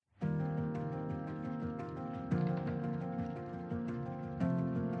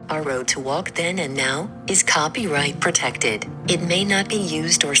Our Road to Walk Then and Now is copyright protected. It may not be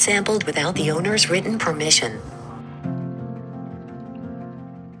used or sampled without the owner's written permission.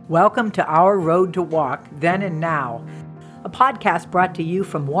 Welcome to Our Road to Walk Then and Now, a podcast brought to you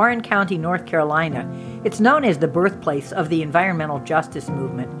from Warren County, North Carolina. It's known as the birthplace of the environmental justice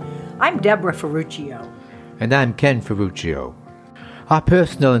movement. I'm Deborah Ferruccio. And I'm Ken Ferruccio. Our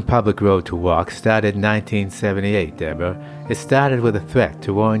personal and public road to walk started in 1978, Deborah. It started with a threat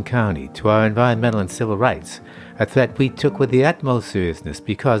to Warren County, to our environmental and civil rights, a threat we took with the utmost seriousness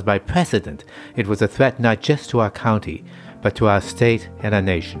because, by precedent, it was a threat not just to our county, but to our state and our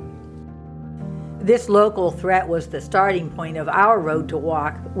nation. This local threat was the starting point of our road to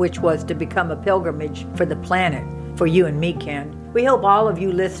walk, which was to become a pilgrimage for the planet, for you and me, Ken. We hope all of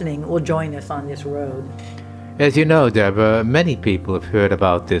you listening will join us on this road. As you know, Deborah, many people have heard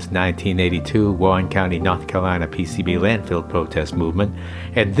about this 1982 Warren County, North Carolina PCB landfill protest movement,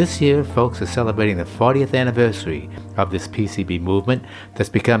 and this year folks are celebrating the 40th anniversary of this PCB movement that's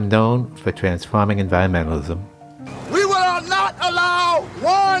become known for transforming environmentalism. We will not allow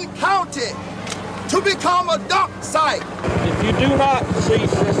Warren County to become a dump site. If you do not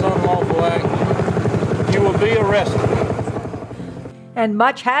cease this unlawful act, you will be arrested. And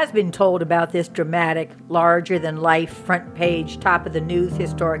much has been told about this dramatic, larger-than-life, front-page, top-of-the-news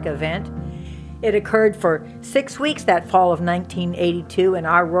historic event. It occurred for 6 weeks that fall of 1982 in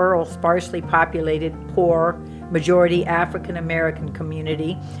our rural, sparsely populated, poor, majority African-American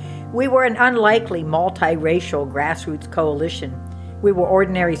community. We were an unlikely, multiracial grassroots coalition. We were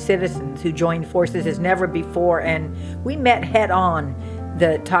ordinary citizens who joined forces as never before, and we met head-on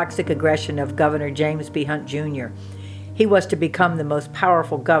the toxic aggression of Governor James B. Hunt, Jr. He was to become the most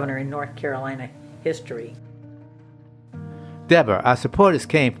powerful governor in North Carolina history. Deborah, our supporters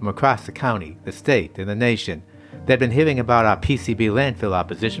came from across the county, the state, and the nation. They'd been hearing about our PCB landfill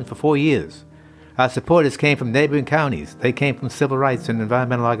opposition for 4 years. Our supporters came from neighboring counties. They came from civil rights and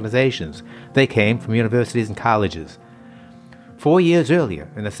environmental organizations. They came from universities and colleges. 4 years earlier,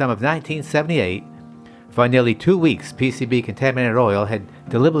 in the summer of 1978, for nearly 2 weeks, PCB-contaminated oil had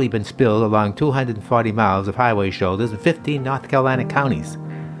deliberately been spilled along 240 miles of highway shoulders in 15 North Carolina counties.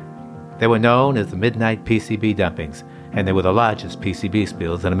 They were known as the Midnight PCB dumpings, and they were the largest PCB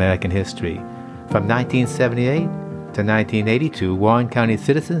spills in American history. From 1978 to 1982, Warren County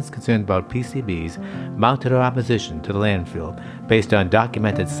citizens concerned about PCBs mounted our opposition to the landfill based on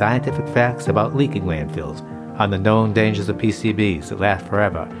documented scientific facts about leaking landfills, on the known dangers of PCBs that last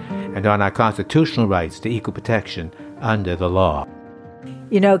forever, and on our constitutional rights to equal protection under the law.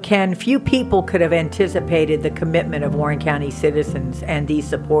 You know, Ken, few people could have anticipated the commitment of Warren County citizens and these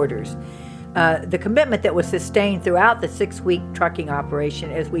supporters. The commitment that was sustained throughout the 6-week trucking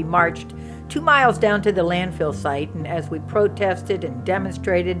operation as we marched 2 miles down to the landfill site and as we protested and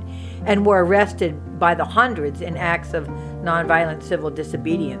demonstrated and were arrested by the hundreds in acts of nonviolent civil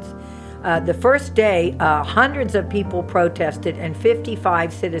disobedience. The first day, hundreds of people protested and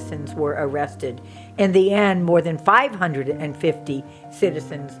 55 citizens were arrested. In the end, more than 550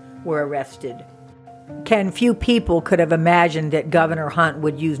 citizens were arrested. Ken, few people could have imagined that Governor Hunt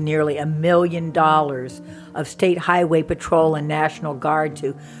would use nearly $1 million of State Highway Patrol and National Guard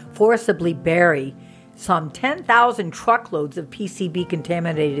to forcibly bury some 10,000 truckloads of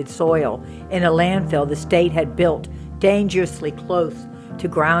PCB-contaminated soil in a landfill the state had built dangerously close to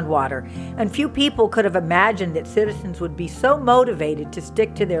groundwater. And few people could have imagined that citizens would be so motivated to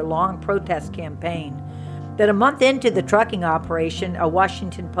stick to their long protest campaign that a month into the trucking operation, a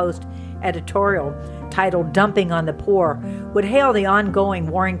Washington Post editorial titled "Dumping on the Poor" would hail the ongoing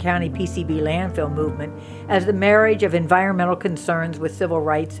Warren County PCB landfill movement as the marriage of environmental concerns with civil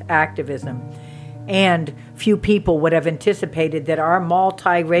rights activism. And few people would have anticipated that our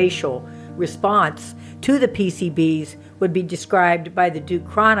multiracial response to the PCBs would be described by the Duke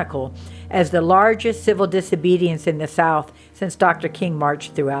Chronicle as the largest civil disobedience in the South since Dr. King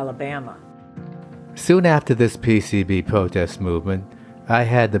marched through Alabama. Soon after this PCB protest movement, I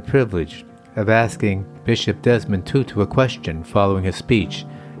had the privilege of asking Bishop Desmond Tutu a question following his speech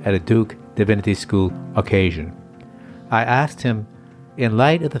at a Duke Divinity School occasion. I asked him, in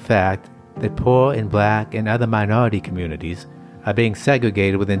light of the fact that poor and black and other minority communities are being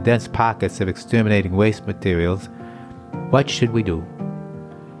segregated within dense pockets of exterminating waste materials, what should we do?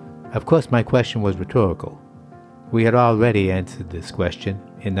 Of course, my question was rhetorical. We had already answered this question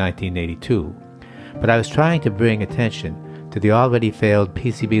in 1982, but I was trying to bring attention to the already failed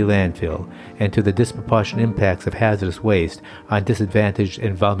PCB landfill and to the disproportionate impacts of hazardous waste on disadvantaged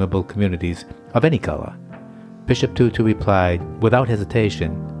and vulnerable communities of any color. Bishop Tutu replied, without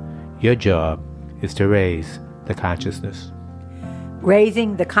hesitation, "Your job is to raise the consciousness."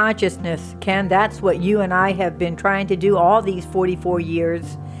 Raising the consciousness, Ken, that's what you and I have been trying to do all these 44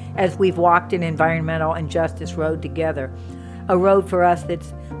 years as we've walked an environmental and justice road together. A road for us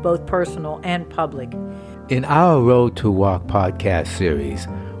that's both personal and public. In our Road to Walk podcast series,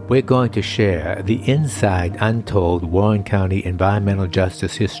 we're going to share the inside, untold Warren County environmental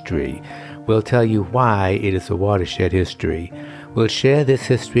justice history. We'll tell you why it is a watershed history. We'll share this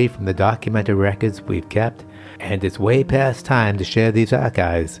history from the documented records we've kept, and it's way past time to share these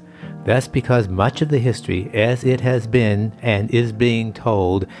archives. That's because much of the history, as it has been and is being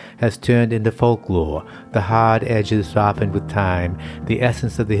told, has turned into folklore, the hard edges softened with time, the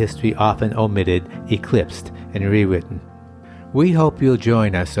essence of the history often omitted, eclipsed, and rewritten. We hope you'll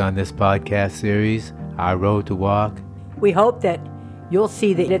join us on this podcast series, Our Road to Walk. We hope that you'll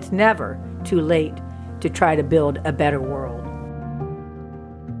see that it's never too late to try to build a better world.